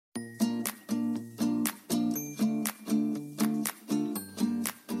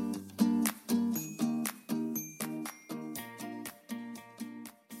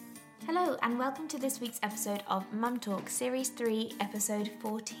and welcome to this week's episode of Mum Talk, Series 3, Episode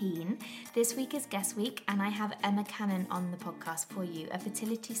 14. This week is Guest Week, and I have Emma Cannon on the podcast for you, a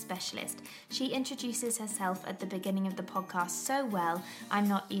fertility specialist. She introduces herself at the beginning of the podcast so well, I'm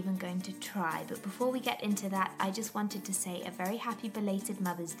not even going to try. But before we get into that, I just wanted to say a very happy belated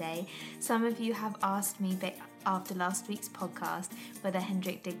Mother's Day. Some of you have asked me after last week's podcast whether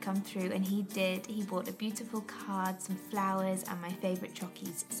Hendrik did come through, and he did. He bought a beautiful card, some flowers, and my favourite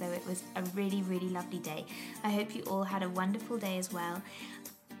chockies, so it was a really, really lovely day. I hope you all had a wonderful day as well,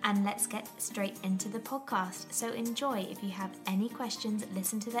 and let's get straight into the podcast. So enjoy. If you have any questions,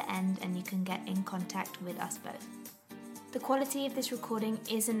 listen to the end and you can get in contact with us both. The quality of this recording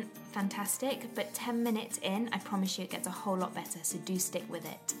isn't fantastic, but 10 minutes in, I promise you it gets a whole lot better, so do stick with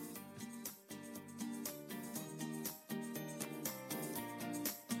it.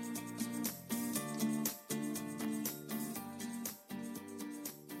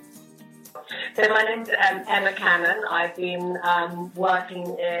 So my name's Emma Cannon. I've been working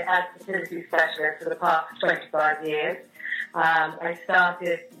as a fertility specialist for the past 25 years. I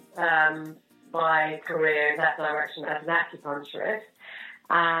started my career in that direction as an acupuncturist,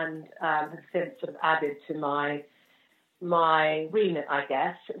 and have since sort of added to my remit, I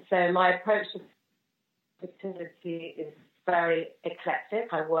guess. So my approach to fertility is very eclectic.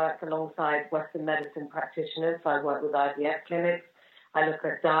 I work alongside Western medicine practitioners. So I work with IVF clinics. I look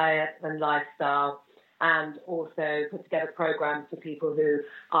at diet and lifestyle, and also put together programs for people who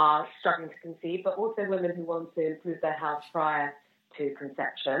are struggling to conceive, but also women who want to improve their health prior to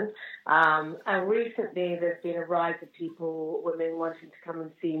conception. And recently there's been a rise of women wanting to come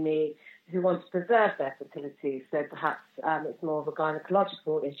and see me who want to preserve their fertility. So perhaps it's more of a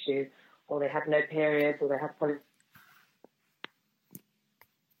gynecological issue, or they have no periods, or they have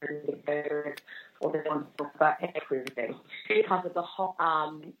or they want to talk about everything. It covers the whole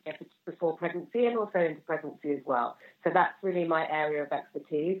before pregnancy and also into pregnancy as well. So that's really my area of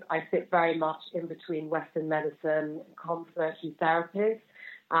expertise. I sit very much in between Western medicine and complementary therapies.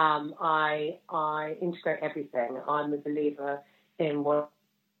 I integrate everything. I'm a believer in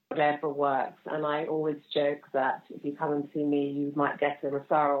whatever works, and I always joke that if you come and see me, you might get a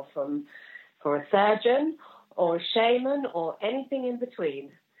referral for a surgeon or a shaman or anything in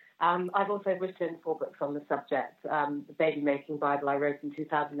between. I've also written 4 books on the subject. The Baby Making Bible I wrote in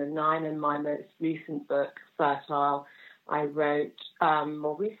 2009, and my most recent book, Fertile, I wrote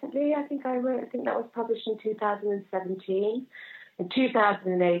more recently. I think that was published in 2017. In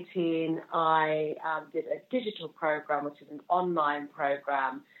 2018, I did a digital program, which is an online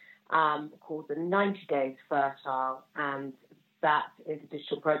program called the 90 Days Fertile, and that is a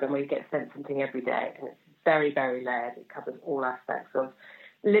digital program where you get sent something every day, and it's very, very layered. It covers all aspects of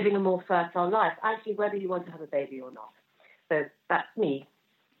living a more fertile life, actually, whether you want to have a baby or not. So that's me.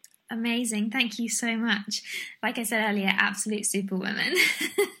 Amazing. Thank you so much. Like I said earlier, absolute superwoman.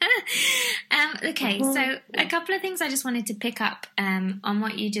 Okay, so a couple of things I just wanted to pick up on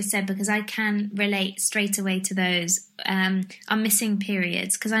what you just said, because I can relate straight away to those on missing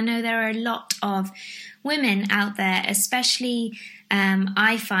periods, because I know there are a lot of women out there, especially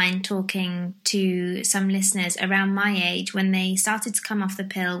I find talking to some listeners around my age, when they started to come off the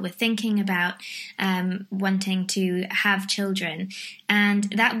pill, were thinking about wanting to have children. And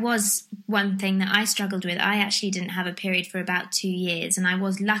that was one thing that I struggled with. I actually didn't have a period for about 2 years, and I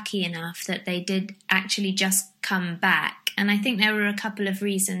was lucky enough that they did actually just come back. And I think there were a couple of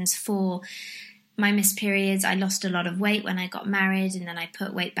reasons for my missed periods. I lost a lot of weight when I got married, and then I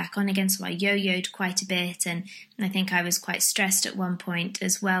put weight back on again, so I yo-yoed quite a bit, and I think I was quite stressed at one point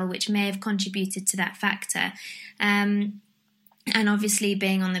as well, which may have contributed to that factor. And obviously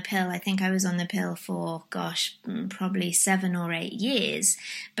being on the pill, I think I was on the pill for, probably 7 or 8 years.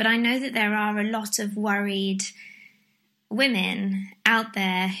 But I know that there are a lot of worried women out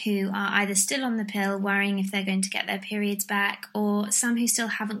there who are either still on the pill, worrying if they're going to get their periods back, or some who still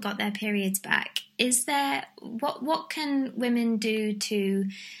haven't got their periods back. Is there, what can women do to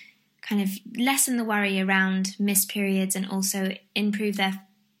kind of lessen the worry around missed periods and also improve their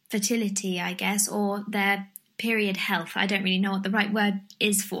fertility, I guess, or their period health? I don't really know what the right word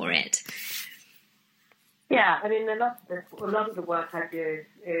is for it. Yeah, I mean, a lot of the work I do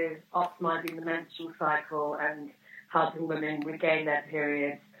is optimizing the menstrual cycle and helping women regain their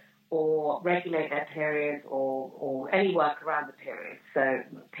periods or regulate their periods, or any work around the periods. So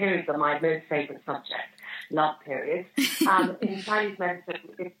periods are my most favourite subject. Love periods. In Chinese medicine,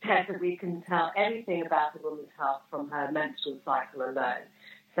 it's said that we can tell everything about a woman's health from her menstrual cycle alone.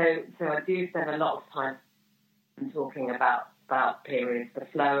 So I do spend a lot of time talking about periods, the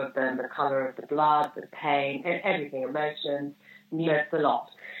flow of them, the colour of the blood, the pain, everything, emotions, the lot.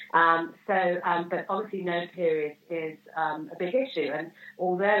 But obviously no period is a big issue. And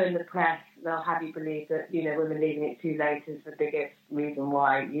although in the press they'll have you believe that, women leaving it too late is the biggest reason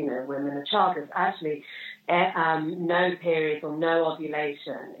why, women are childless, actually no period or no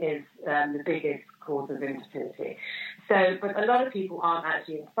ovulation is the biggest cause of infertility. So, but a lot of people aren't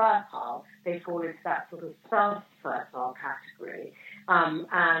actually infertile. They fall into that sort of self-fertile category.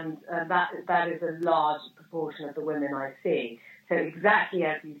 And that is a large proportion of the women I see. So exactly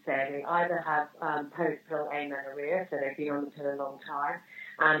as you said, they either have post-pill amenorrhea, so they've been on the pill a long time,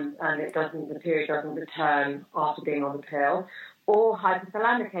 and the period doesn't return after being on the pill, or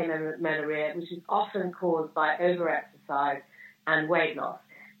hypothalamic amenorrhea, which is often caused by overexercise and weight loss.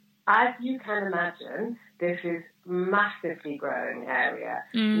 As you can imagine, this is massively growing area,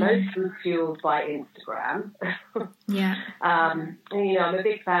 mostly fueled by Instagram. Yeah. I'm a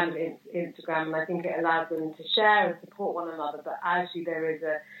big fan of Instagram, and I think it allows women to share and support one another. But actually, there's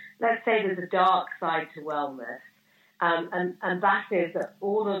a dark side to wellness, and that is that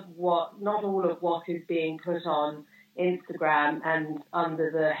not all of what is being put on Instagram and under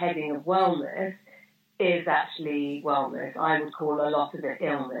the heading of wellness is actually wellness. I would call a lot of it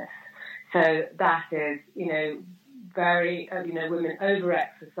illness. So that is, very, women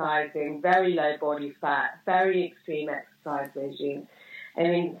over-exercising, very low body fat, very extreme exercise regimes. I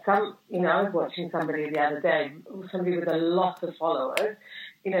mean, I was watching somebody the other day, somebody with a lot of followers.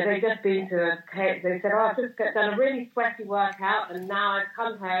 They've just been they said, I've just done a really sweaty workout, and now I've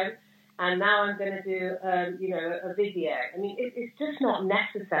come home, and now I'm going to do, a video. I mean, it's just not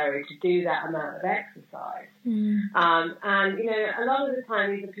necessary to do that amount of exercise. And, a lot of the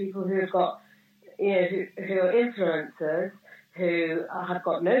time, these are people who have got, who are influencers, who have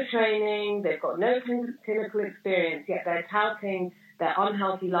got no training, they've got no clinical experience, yet they're touting their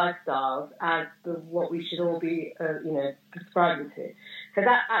unhealthy lifestyles as what we should all be, prescribing to. So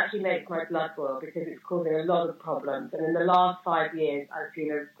that actually makes my blood boil because it's causing a lot of problems. And in the last 5 years, I've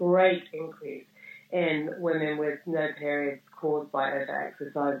seen a great increase in women with no periods caused by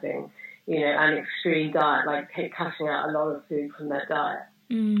over-exercising, and extreme diet, like cutting out a lot of food from their diet.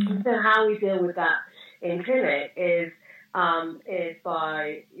 So how we deal with that in clinic is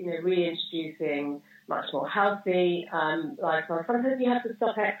by, reintroducing much more healthy lifestyle. Sometimes you have to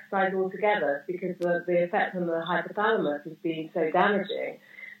stop exercise altogether because the effect on the hypothalamus is being so damaging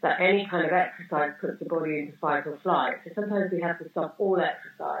that any kind of exercise puts the body into fight or flight. So sometimes we have to stop all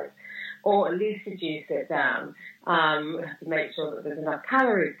exercise or at least reduce it down. We have to make sure that there's enough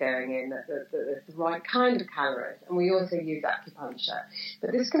calories going in, that there's the right kind of calories. And we also use acupuncture.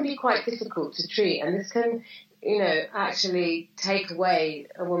 But this can be quite difficult to treat, and this can actually take away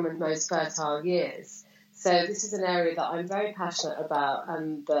a woman's most fertile years. So this is an area that I'm very passionate about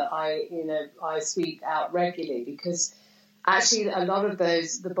and that I speak out regularly because actually a lot of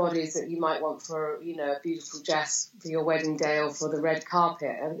the bodies that you might want for, a beautiful dress for your wedding day or for the red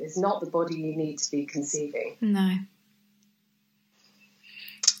carpet is not the body you need to be conceiving. No.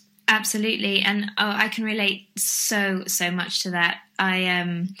 Absolutely. And I can relate so much to that.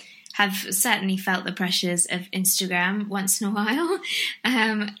 I have certainly felt the pressures of Instagram once in a while.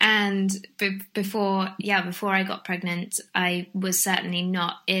 And before I got pregnant, I was certainly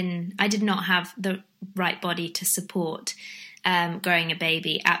I did not have the right body to support growing a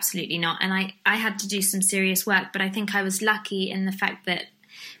baby. Absolutely not. And I had to do some serious work, but I think I was lucky in the fact that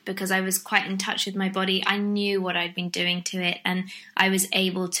because I was quite in touch with my body, I knew what I'd been doing to it and I was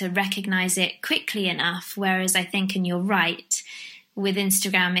able to recognize it quickly enough. Whereas I think, and you're right, with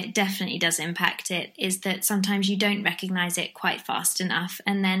Instagram, it definitely does impact it, is that sometimes you don't recognize it quite fast enough.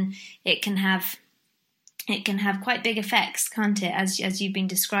 And then it can have quite big effects, can't it? As you've been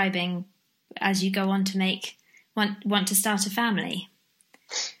describing, as you go on to want to start a family.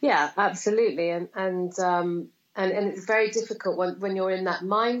 Yeah, absolutely. And it's very difficult when you're in that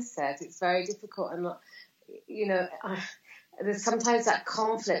mindset. It's very difficult. And, there's sometimes that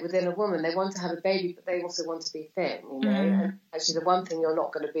conflict within a woman. They want to have a baby, but they also want to be thin, And actually the one thing you're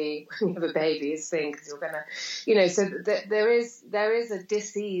not going to be when you have a baby is thin because you're going to, so there is a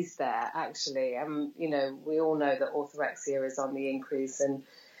dis-ease there, actually. We all know that orthorexia is on the increase and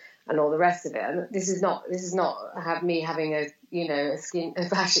all the rest of it. And this is not me having a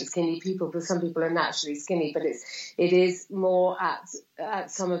bash at skinny people, because some people are naturally skinny, but it is more at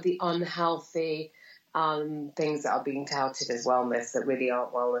some of the unhealthy things that are being touted as wellness that really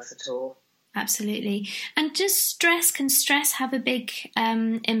aren't wellness at all. Absolutely. And can stress have a big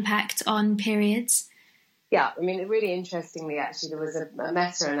impact on periods? Yeah, really interestingly, actually, there was a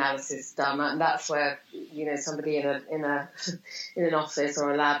meta-analysis done, and that's where somebody in an office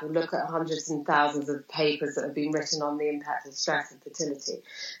or a lab will look at hundreds and thousands of papers that have been written on the impact of stress and fertility.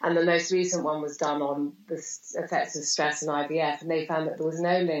 And the most recent one was done on the effects of stress and IVF, and they found that there was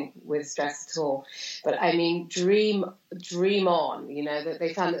no link with stress at all. But I mean, dream on, that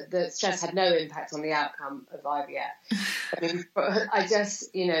they found that stress had no impact on the outcome of IVF. I mean,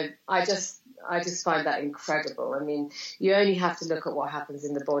 I just find that incredible. I mean, you only have to look at what happens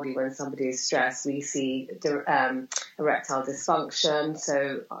in the body when somebody is stressed. We see erectile dysfunction,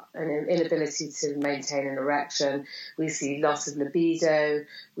 so an inability to maintain an erection. We see loss of libido.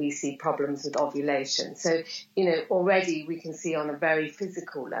 We see problems with ovulation. So, already we can see on a very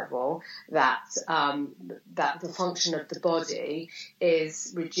physical level that that the function of the body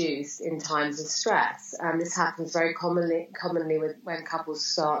is reduced in times of stress. And this happens very commonly when couples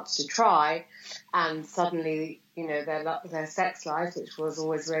start to try, and suddenly, their sex life, which was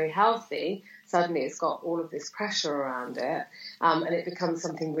always very healthy, suddenly it's got all of this pressure around it, and it becomes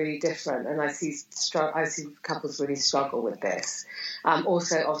something really different. And I see couples really struggle with this.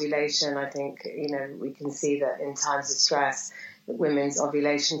 Also, ovulation. I think we can see that in times of stress, women's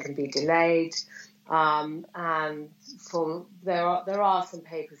ovulation can be delayed. And there are some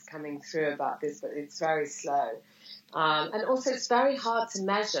papers coming through about this, but it's very slow. And also it's very hard to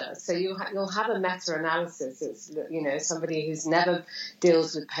measure. So you'll have a meta-analysis. It's, somebody who's never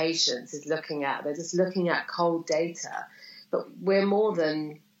deals with patients they're just looking at cold data. But we're more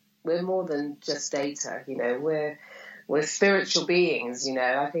than just data. We're spiritual beings.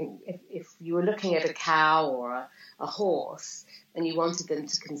 I think if you were looking at a cow or a horse and you wanted them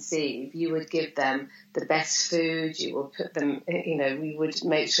to conceive, you would give them the best food. You would put them, we would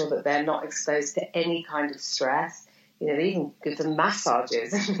make sure that they're not exposed to any kind of stress. They even give them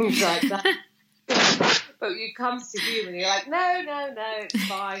massages and things like that. But you come to you and you're like, no, it's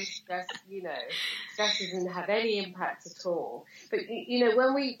fine. Stress doesn't have any impact at all. But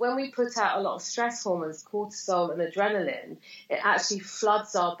when we put out a lot of stress hormones, cortisol and adrenaline, it actually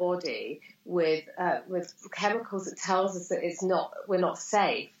floods our body with chemicals that tells us that we're not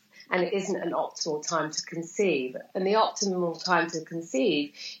safe. And it isn't an optimal time to conceive. And the optimal time to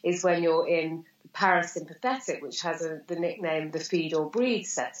conceive is when you're in the parasympathetic, which has the nickname the feed or breed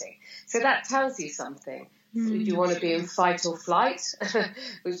setting. So that tells you something. So do you want to be in fight or flight,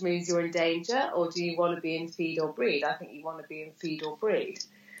 which means you're in danger, or do you want to be in feed or breed? I think you want to be in feed or breed.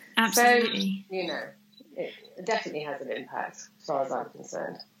 Absolutely. So, it definitely has an impact as far as I'm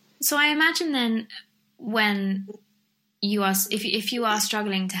concerned. So I imagine then when you are, if you are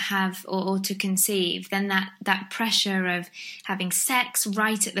struggling to have or to conceive, then that pressure of having sex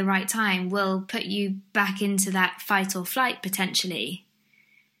right at the right time will put you back into that fight or flight potentially.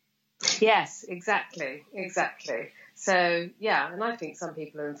 Yes, exactly. So, yeah, and I think some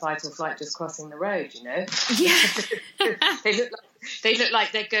people are in fight or flight just crossing the road, Yeah. they look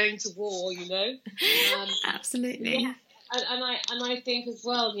like they're going to war, Absolutely. Yeah. And I think as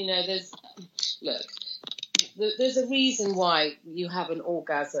well, there's a reason why you have an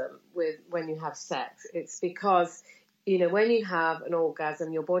orgasm when you have sex. It's because, when you have an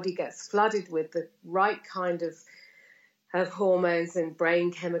orgasm, your body gets flooded with the right kind of hormones and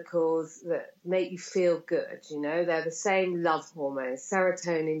brain chemicals that make you feel good. They're the same love hormones,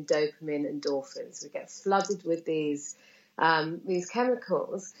 serotonin, dopamine, endorphins. We get flooded with these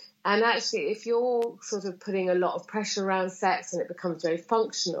chemicals. And actually, if you're sort of putting a lot of pressure around sex and it becomes very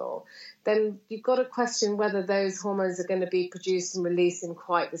functional, then you've got to question whether those hormones are going to be produced and released in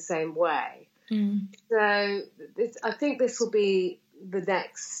quite the same way. So I think this will be the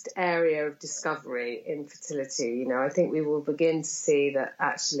next area of discovery in fertility. I think we will begin to see that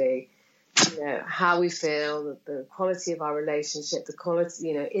actually, how we feel, the quality of our relationship, the quality,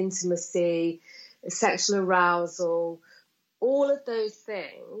 intimacy, sexual arousal, all of those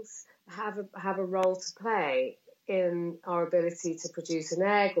things have a role to play in our ability to produce an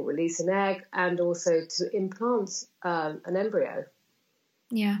egg or release an egg, and also to implant an embryo.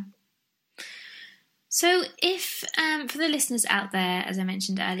 Yeah. So if, for the listeners out there, as I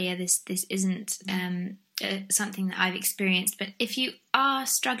mentioned earlier, this isn't something that I've experienced, but if you are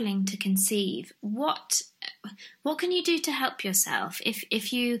struggling to conceive, what can you do to help yourself?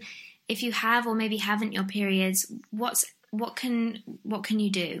 If you have or maybe haven't your periods, what can you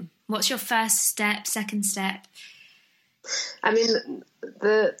do? What's your first step, second step?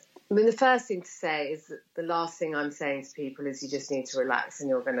 The first thing to say is that the last thing I'm saying to people is you just need to relax and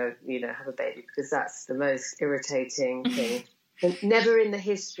you're going to, have a baby, because that's the most irritating thing. And never in the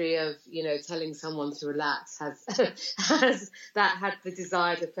history of, telling someone to relax has that had the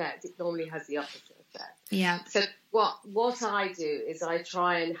desired effect. It normally has the opposite mindset. Yeah. So what I do is I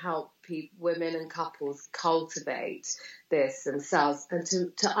try and help women and couples cultivate this themselves and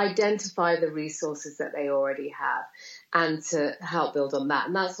to identify the resources that they already have and to help build on that.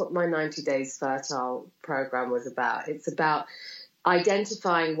 And that's what my 90 Days Fertile program was about. It's about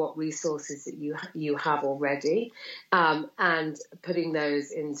identifying what resources that you have already and putting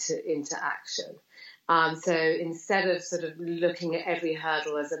those into action. So instead of sort of looking at every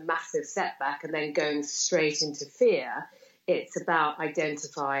hurdle as a massive setback and then going straight into fear, it's about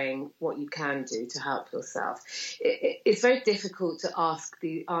identifying what you can do to help yourself. It's very difficult to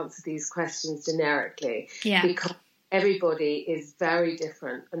answer these questions generically because everybody is very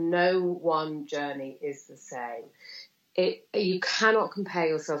different and no one journey is the same. You cannot compare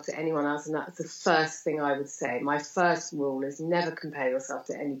yourself to anyone else, and that's the first thing I would say. My first rule is never compare yourself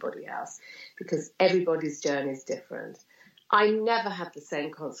to anybody else because everybody's journey is different. I never have the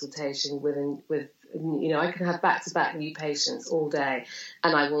same consultation with I can have back-to-back new patients all day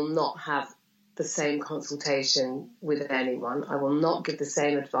and I will not have the same consultation with anyone. I will not give the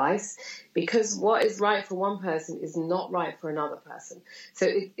same advice because what is right for one person is not right for another person. So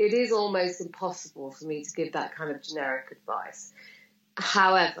it is almost impossible for me to give that kind of generic advice.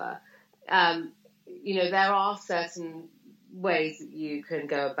 However, there are certain ways that you can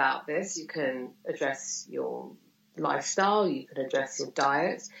go about this. You can address your lifestyle, you can address your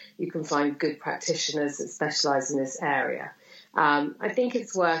diet, you can find good practitioners that specialize in this area. I think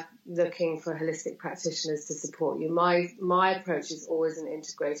it's worth looking for holistic practitioners to support you. My approach is always an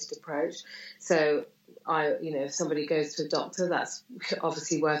integrated approach. So if somebody goes to a doctor, that's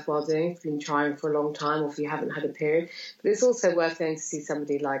obviously worthwhile doing if you've been trying for a long time or if you haven't had a period. But it's also worth going to see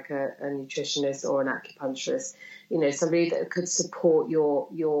somebody like a nutritionist or an acupuncturist, somebody that could support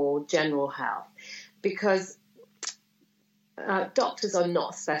your general health. Because doctors are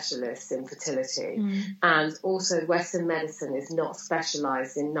not specialists in fertility, and also Western medicine is not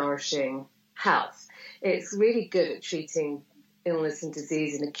specialised in nourishing health. It's really good at treating illness and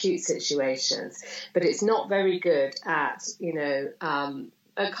disease in acute situations, but it's not very good at,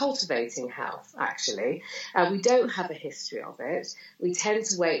 cultivating health, actually. We don't have a history of it. We tend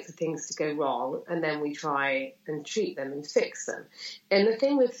to wait for things to go wrong, and then we try and treat them and fix them. And the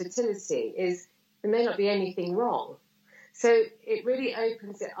thing with fertility is there may not be anything wrong. So it really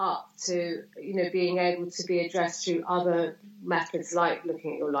opens it up to, being able to be addressed through other methods like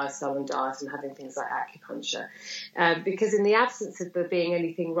looking at your lifestyle and diet and having things like acupuncture. Because in the absence of there being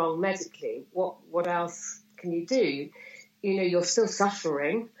anything wrong medically, what else can you do? You're still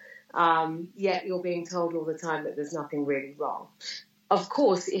suffering, yet you're being told all the time that there's nothing really wrong. Of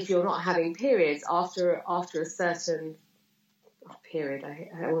course, if you're not having periods after a certain period,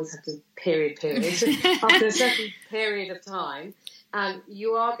 I always have to period after a certain period of time,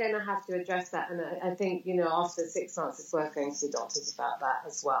 you are going to have to address that. And I think, after 6 months, it's worth going to see doctors about that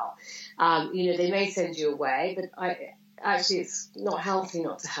as well. They may send you away, but it's not healthy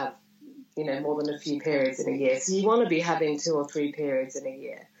not to have, more than a few periods in a year. So you want to be having 2 or 3 periods in a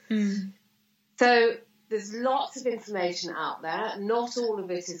year. So there's lots of information out there. Not all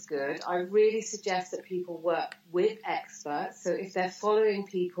of it is good. I really suggest that people work with experts. So if they're following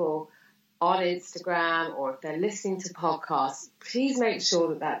people on Instagram or if they're listening to podcasts, please make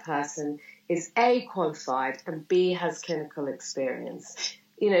sure that person is A, qualified, and B, has clinical experience.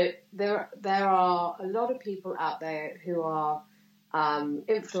 There are a lot of people out there who are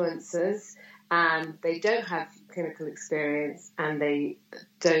influencers and they don't have clinical experience and they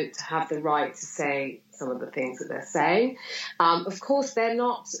don't have the right to say some of the things that they're saying. Of course, they're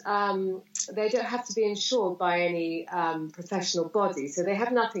not, they don't have to be insured by any professional body, so they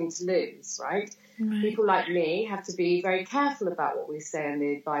have nothing to lose, right? People like me have to be very careful about what we say and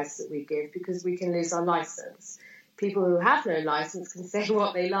the advice that we give because we can lose our license. People who have no license can say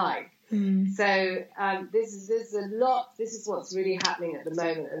what they like. So this is what's really happening at the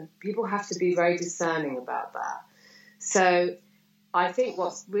moment, and people have to be very discerning about that. So I think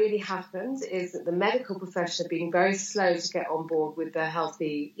what's really happened is that the medical profession have been very slow to get on board with the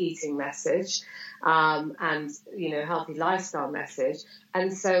healthy eating message and healthy lifestyle message.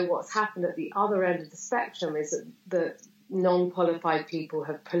 And so what's happened at the other end of the spectrum is that the non-qualified people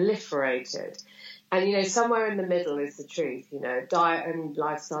have proliferated. And, somewhere in the middle is the truth. Diet and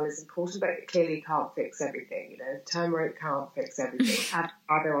lifestyle is important, but it clearly can't fix everything. Turmeric can't fix everything.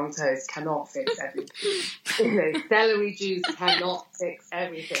 Avocado on toast cannot fix everything. Celery juice cannot fix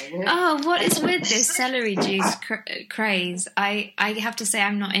everything. Oh, what is with this celery juice craze? I have to say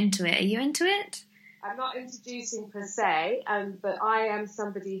I'm not into it. Are you into it? I'm not into juicing per se, but I am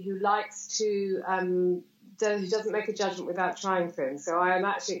somebody who likes to who doesn't make a judgment without trying things. So I am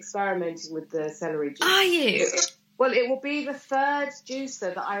actually experimenting with the celery juice. Are you? Well, it will be the third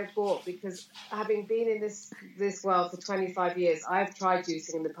juicer that I've bought, because having been in this world for 25 years, I've tried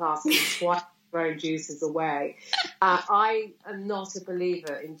juicing in the past and quite thrown juices away. I am not a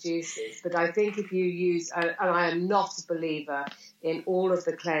believer in juices, but I think if you use, and I am not a believer in all of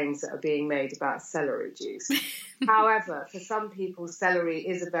the claims that are being made about celery juice. However, for some people, celery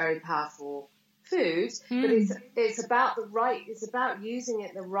is a very powerful food, but it's about using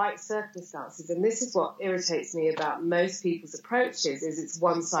it in the right circumstances. And this is what irritates me about most people's approaches, is it's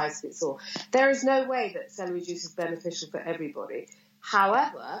one size fits all. There is no way that celery juice is beneficial for everybody.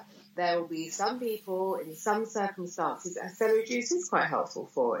 However, there will be some people in some circumstances that celery juice is quite helpful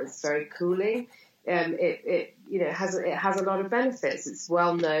for. It's very cooling. It has a lot of benefits. It's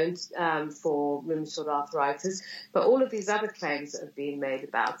well known for rheumatoid arthritis, but all of these other claims that have been made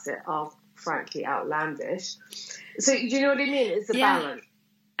about it are frankly outlandish. So do you know what I mean? It's a balance.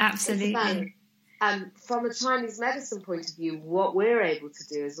 Absolutely. And from a Chinese medicine point of view, what we're able to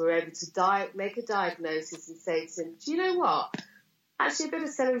do is we're able to make a diagnosis and say to them, do you know what? Actually, a bit of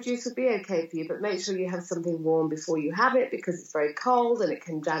celery juice would be okay for you, but make sure you have something warm before you have it, because it's very cold and it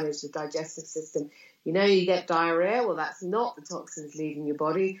can damage the digestive system. You know, you get diarrhea. Well, that's not the toxins leaving your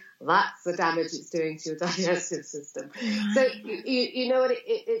body. That's the damage it's doing to your digestive system. So, you know what?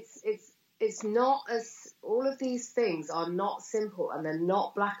 It's not as, all of these things are not simple and they're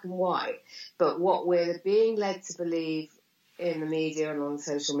not black and white. But what we're being led to believe in the media and on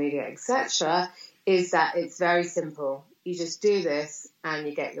social media, etc., is that it's very simple. You just do this and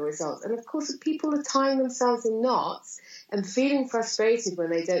you get your results. And of course, people are tying themselves in knots and feeling frustrated when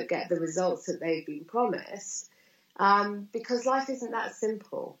they don't get the results that they've been promised, because life isn't that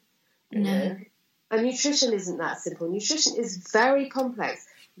simple. You know? And nutrition isn't that simple. Nutrition is very complex.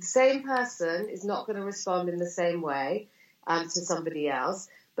 The same person is not going to respond in the same way to somebody else.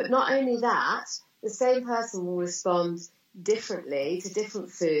 But not only that, the same person will respond differently to different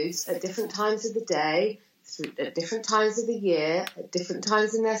foods at different times of the day, at different times of the year, at different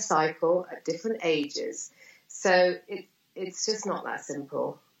times in their cycle, at different ages. So it's just not that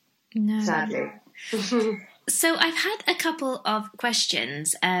simple, sadly. So I've had a couple of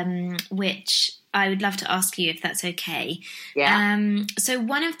questions, which I would love to ask you if that's okay. Yeah. So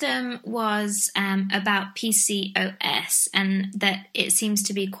one of them was about PCOS, and that it seems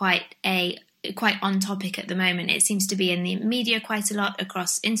to be quite on topic at the moment. It seems to be in the media quite a lot,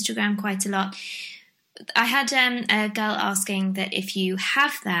 across Instagram quite a lot. I had a girl asking that if you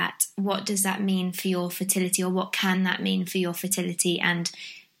have that, what does that mean for your fertility, or what can that mean for your fertility, and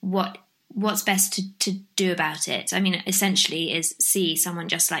what's best to do about it? I mean, essentially is see someone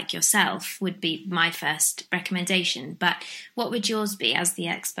just like yourself would be my first recommendation, but what would yours be as the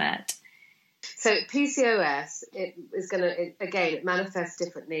expert? So PCOS, it manifests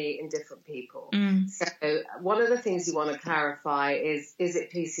differently in different people. So one of the things you want to clarify is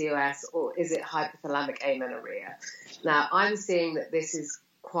it PCOS or is it hypothalamic amenorrhea? Now, I'm seeing that this is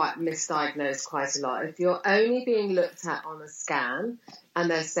quite misdiagnosed quite a lot. If you're only being looked at on a scan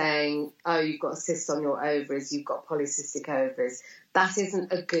and they're saying, oh, you've got a cyst on your ovaries, you've got polycystic ovaries, that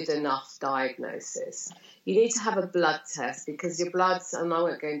isn't a good enough diagnosis. You need to have a blood test, because your bloods, and I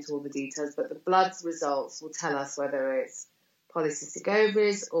won't go into all the details, but the blood results will tell us whether it's polycystic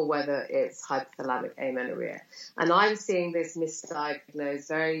ovaries or whether it's hypothalamic amenorrhea. And I'm seeing this misdiagnosed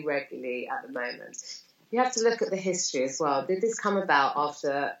very regularly at the moment. You have to look at the history as well. Did this come about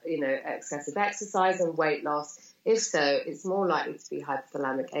after, excessive exercise and weight loss? If so, it's more likely to be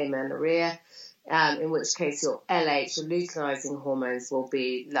hypothalamic amenorrhea, in which case your LH, your luteinizing hormones, will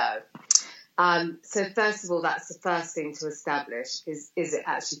be low. So first of all, that's the first thing to establish, is it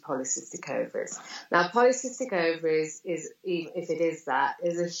actually polycystic ovaries? Now, polycystic ovaries it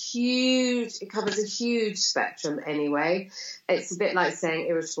covers a huge spectrum anyway. It's a bit like saying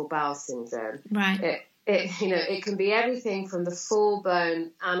irritable bowel syndrome. Right. It can be everything from the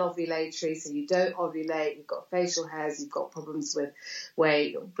full-blown anovulatory, so you don't ovulate, you've got facial hairs, you've got problems with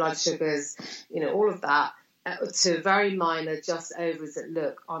weight, blood sugars, all of that, to very minor, just ovaries that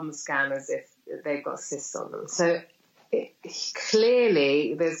look on the scan as if they've got cysts on them. So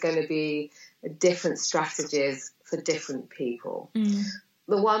clearly there's going to be different strategies for different people.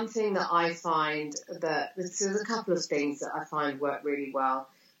 The one thing that I find there's a couple of things that I find work really well.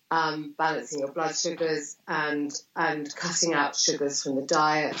 Balancing your blood sugars and cutting out sugars from the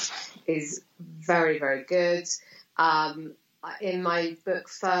diet is very, very good. In my book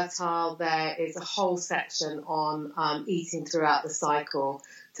Fertile, there is a whole section on eating throughout the cycle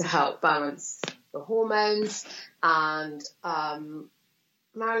to help balance the hormones, and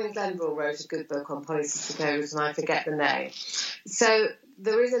Marilyn Glenville wrote a good book on polycystic ovaries, and I forget the name. So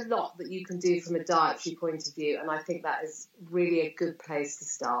there is a lot that you can do from a dietary point of view, and I think that is really a good place to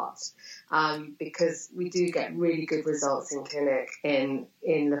start, because we do get really good results in clinic in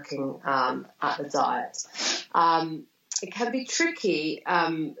looking at the diet. It can be tricky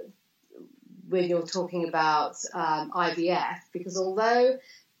when you're talking about IVF, because although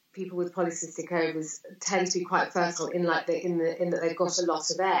people with polycystic ovaries tend to be quite fertile in that they've got a lot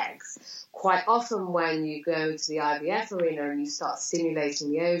of eggs, quite often when you go to the IVF arena and you start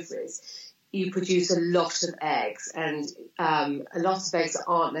stimulating the ovaries, you produce a lot of eggs, and a lot of eggs that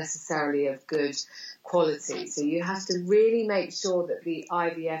aren't necessarily of good quality. So you have to really make sure that the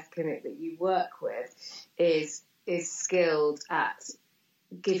IVF clinic that you work with is skilled at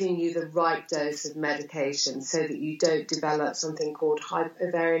giving you the right dose of medication so that you don't develop something called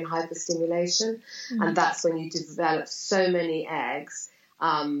ovarian hyperstimulation. And that's when you develop so many eggs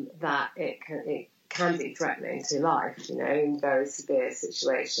that it can be threatening to life, in very severe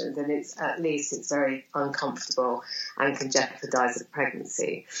situations. And it's very uncomfortable and can jeopardize a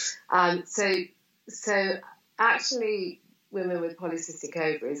pregnancy. So actually, women with polycystic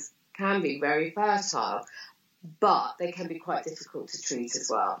ovaries can be very fertile, but they can be quite difficult to treat as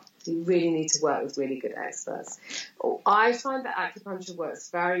well. You really need to work with really good experts. I find that acupuncture works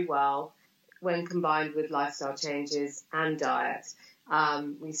very well when combined with lifestyle changes and diet.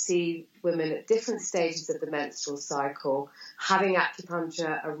 We see women at different stages of the menstrual cycle having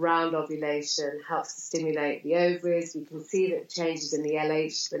acupuncture around ovulation helps to stimulate the ovaries. We can see that changes in the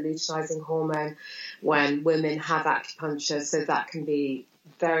LH, the luteinizing hormone, when women have acupuncture, so that can be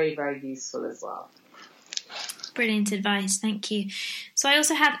very, very useful as well. Brilliant advice, thank you. So I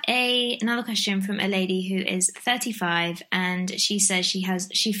also have another question from a lady who is 35, and she says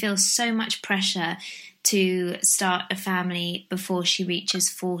she feels so much pressure to start a family before she reaches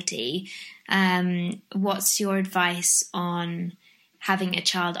 40. What's your advice on having a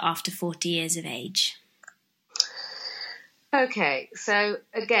child after 40 years of age? Okay, so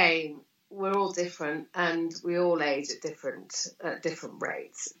again, we're all different and we all age at different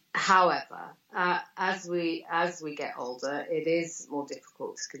rates. However, as we get older, it is more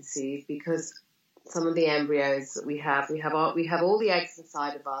difficult to conceive because some of the embryos that we have all the eggs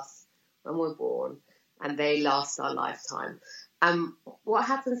inside of us when we're born, and they last our lifetime. What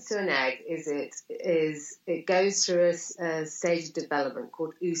happens to an egg is it goes through a stage of development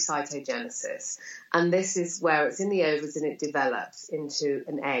called oocytogenesis, and this is where it's in the ovaries and it develops into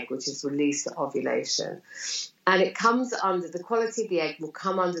an egg, which is released at ovulation. And it comes under, the quality of the egg will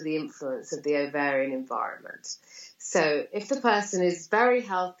come under the influence of the ovarian environment. So if the person is very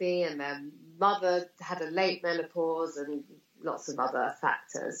healthy and their mother had a late menopause and lots of other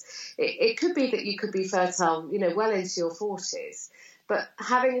factors, it could be that you could be fertile, well into your 40s. But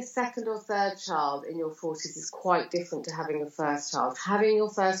having a second or third child in your 40s is quite different to having a first child. Having a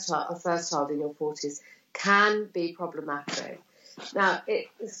first child in your 40s can be problematic. Now, it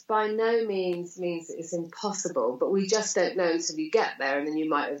by no means that it's impossible, but we just don't know until you get there, and then you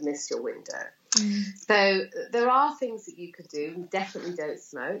might have missed your window. So there are things that you could do. Definitely don't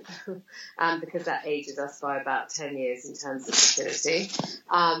smoke, because that ages us by about 10 years in terms of fertility.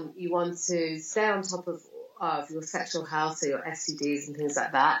 You want to stay on top of your sexual health, so your STDs and things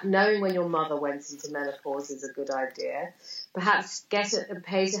like that. Knowing when your mother went into menopause is a good idea. Perhaps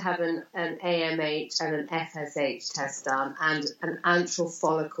pay to have an AMH and an FSH test done and an antral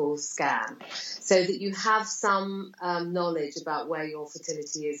follicle scan, so that you have some knowledge about where your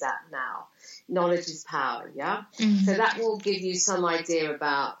fertility is at now. Knowledge is power, yeah? Mm-hmm. So that will give you some idea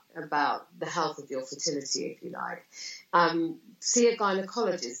about the health of your fertility, if you like. See a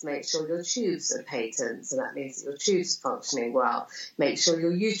gynecologist, make sure your tubes are patent, so that means that your tubes are functioning well. Make sure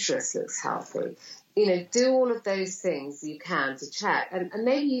your uterus looks healthy. Do all of those things you can to check. And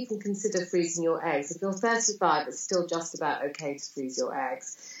maybe you can consider freezing your eggs. If you're 35, it's still just about okay to freeze your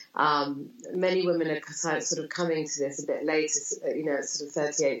eggs. Many women are sort of coming to this a bit later, sort of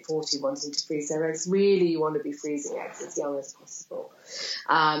 38, 40, wanting to freeze their eggs. Really, you want to be freezing eggs as young as possible.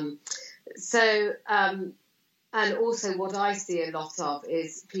 And also what I see a lot of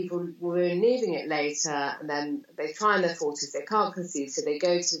is people who are leaving it later, and then they try in their 40s, they can't conceive, so they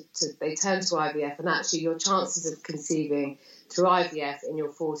they turn to IVF, and actually your chances of conceiving through IVF in your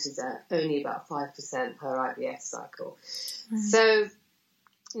 40s are only about 5% per IVF cycle. So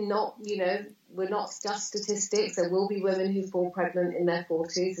we're not just statistics. There will be women who fall pregnant in their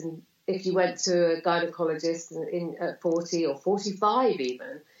 40s, and if you went to a gynecologist at 40 or 45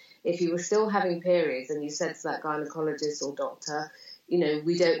 even, if you were still having periods and you said to that gynecologist or doctor,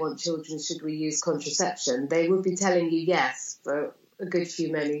 we don't want children, should we use contraception? They would be telling you yes for a good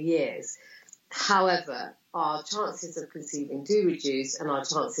few many years. However, our chances of conceiving do reduce, and our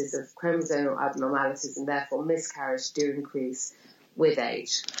chances of chromosomal abnormalities and therefore miscarriage do increase with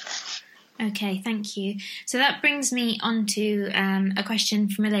age. Okay, thank you. So that brings me on to a question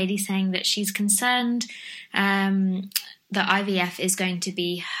from a lady saying that she's concerned that IVF is going to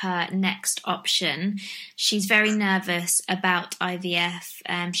be her next option. She's very nervous about IVF.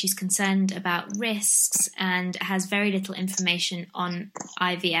 She's concerned about risks and has very little information on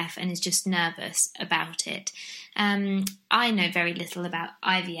IVF and is just nervous about it. I know very little about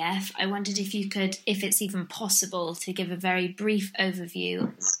IVF. I wondered if you could, if it's even possible, to give a very brief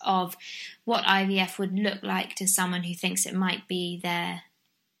overview of what IVF would look like to someone who thinks it might be their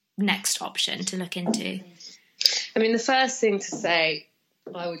next option to look into. I mean, the first thing to say,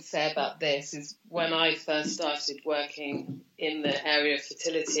 I would say about this is when I first started working in the area of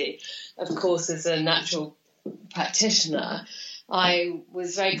fertility, of course, as a natural practitioner, I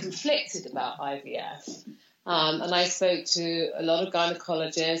was very conflicted about IVF. And I spoke to a lot of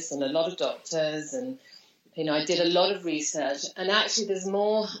gynecologists and a lot of doctors, and I did a lot of research. And actually, there's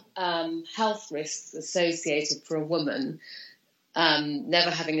more health risks associated for a woman never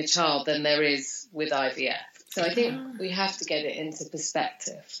having a child than there is with IVF. So I think we have to get it into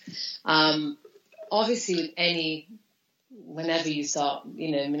perspective. Obviously, whenever you start,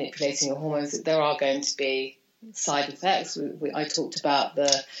 manipulating your hormones, there are going to be side effects. I talked about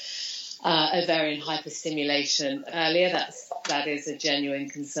the ovarian hyperstimulation earlier. That is a genuine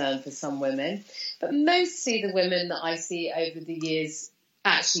concern for some women. But mostly the women that I see over the years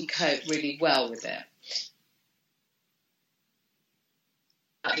actually cope really well with it.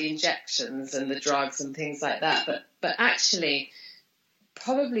 The injections and the drugs and things like that, but actually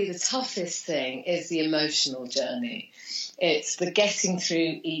probably the toughest thing is the emotional journey. It's the getting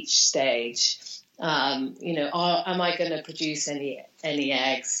through each stage. Am I going to produce any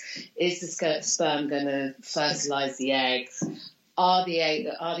eggs? Is the sperm going to fertilize the eggs? Are the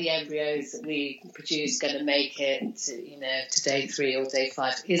embryos that we produce going to make it to day 3 or day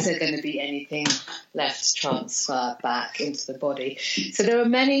 5? Is there going to be anything left to transfer back into the body? So there are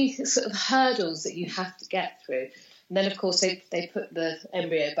many sort of hurdles that you have to get through. And then, of course, they put the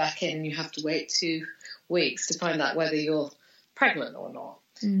embryo back in and you have to wait 2 weeks to find out whether you're pregnant or not.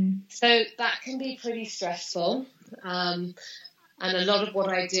 So that can be pretty stressful. And a lot of what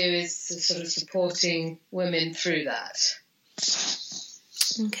I do is sort of supporting women through that.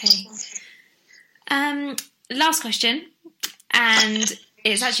 Okay. Last question, and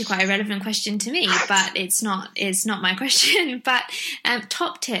it's actually quite a relevant question to me, but it's not my question. But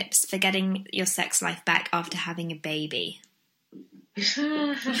top tips for getting your sex life back after having a baby. Great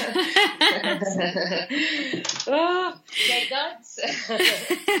nuts.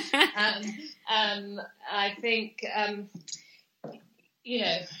 I think you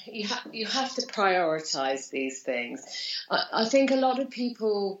have to prioritize these things. I think a lot of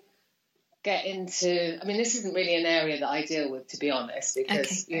people get into, this isn't really an area that I deal with, to be honest,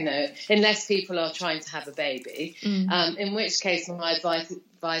 because, unless people are trying to have a baby, in which case my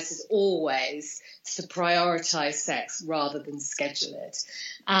advice is always to prioritize sex rather than schedule it.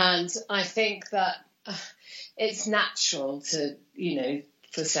 And I think that it's natural to,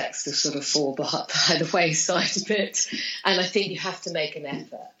 for sex to sort of fall by the wayside a bit. And I think you have to make an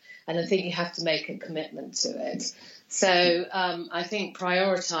effort. And I think you have to make a commitment to it. So I think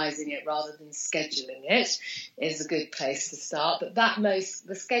prioritising it rather than scheduling it is a good place to start. But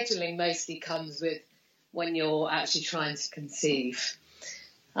the scheduling mostly comes with when you're actually trying to conceive.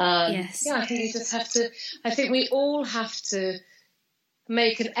 Yes. Yeah, I think you just have to. I think we all have to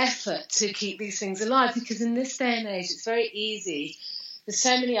make an effort to keep these things alive, because in this day and age, it's very easy. There's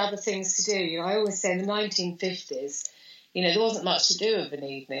so many other things to do. I always say in the 1950s, there wasn't much to do of an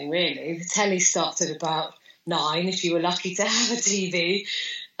evening, really. The telly started about 9, if you were lucky to have a TV.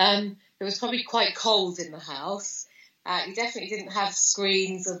 It was probably quite cold in the house. You definitely didn't have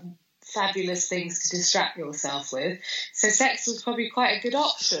screens of fabulous things to distract yourself with. So sex was probably quite a good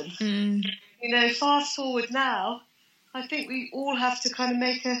option. Fast forward now, I think we all have to kind of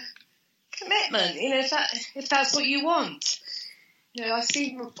make a commitment, if that's what you want. I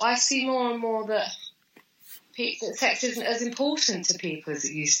see more and more that sex isn't as important to people as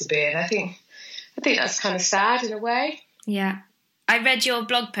it used to be, and I think that's kind of sad in a way. Yeah, I read your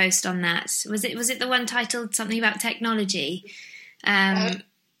blog post on that. Was it the one titled something about technology?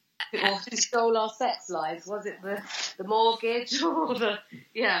 Or who stole our sex lives? Was it the the mortgage or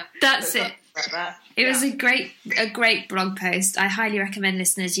That's it. Like that. It was a great blog post. I highly recommend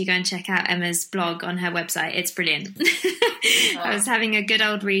listeners you go and check out Emma's blog on her website. It's brilliant. I was having a good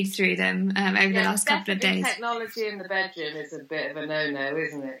old read through them over the last couple of days. Technology in the bedroom is a bit of a no-no,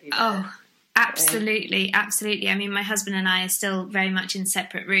 isn't it? Oh, absolutely. I mean, my husband and I are still very much in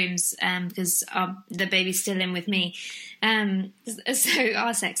separate rooms because the baby's still in with me. So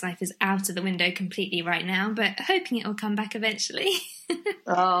our sex life is out of the window completely right now, but hoping it will come back eventually.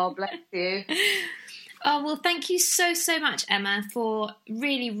 Oh, bless you. Oh, well, thank you so much, Emma, for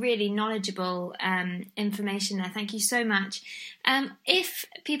really, really knowledgeable information there. Thank you so much. If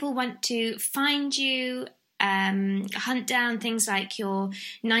people want to find you, hunt down things like your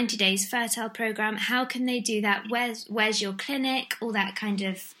 90 Days Fertile program, how can they do that? Where's your clinic? All that kind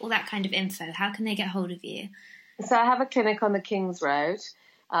of info. How can they get hold of you? So I have a clinic on the King's Road,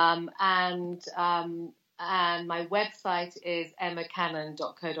 and my website is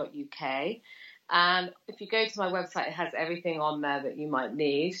emmacannon.co.uk. And if you go to my website, it has everything on there that you might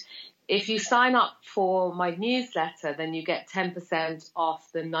need. If you sign up for my newsletter, then you get 10%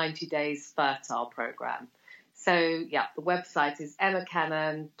 off the 90 Days Fertile program. So, the website is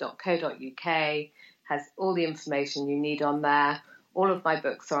emmacannon.co.uk, has all the information you need on there. All of my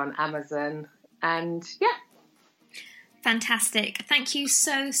books are on Amazon, and Fantastic. Thank you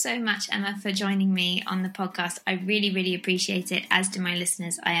so much, Emma, for joining me on the podcast. I really, really appreciate it, as do my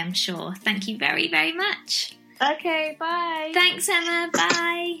listeners, I am sure. Thank you very, very much. Okay, bye. Thanks, Emma.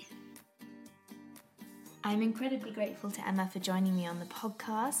 Bye. I'm incredibly grateful to Emma for joining me on the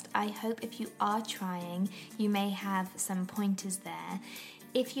podcast. I hope if you are trying, you may have some pointers there.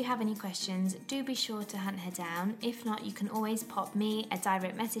 If you have any questions, do be sure to hunt her down. If not, you can always pop me a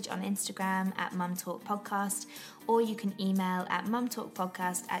direct message on Instagram at mumtalkpodcast, or you can email at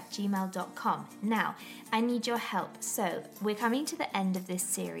mumtalkpodcast@gmail.com. Now, I need your help. So we're coming to the end of this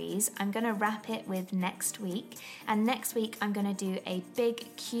series. I'm going to wrap it with next week. And next week, I'm going to do a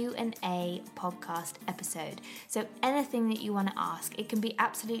big Q&A podcast episode. So anything that you want to ask, it can be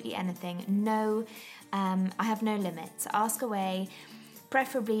absolutely anything. I have no limits. Ask away.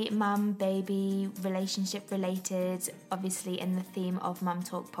 Preferably mum, baby, relationship related, obviously in the theme of Mum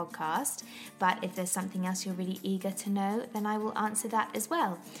Talk Podcast. But if there's something else you're really eager to know, then I will answer that as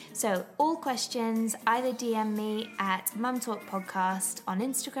well. So all questions, either DM me at Mum Talk Podcast on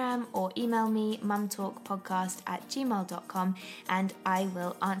Instagram or email me mumtalkpodcast@gmail.com, and I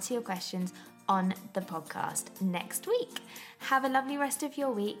will answer your questions on the podcast next week. Have a lovely rest of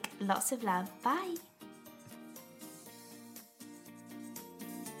your week. Lots of love. Bye.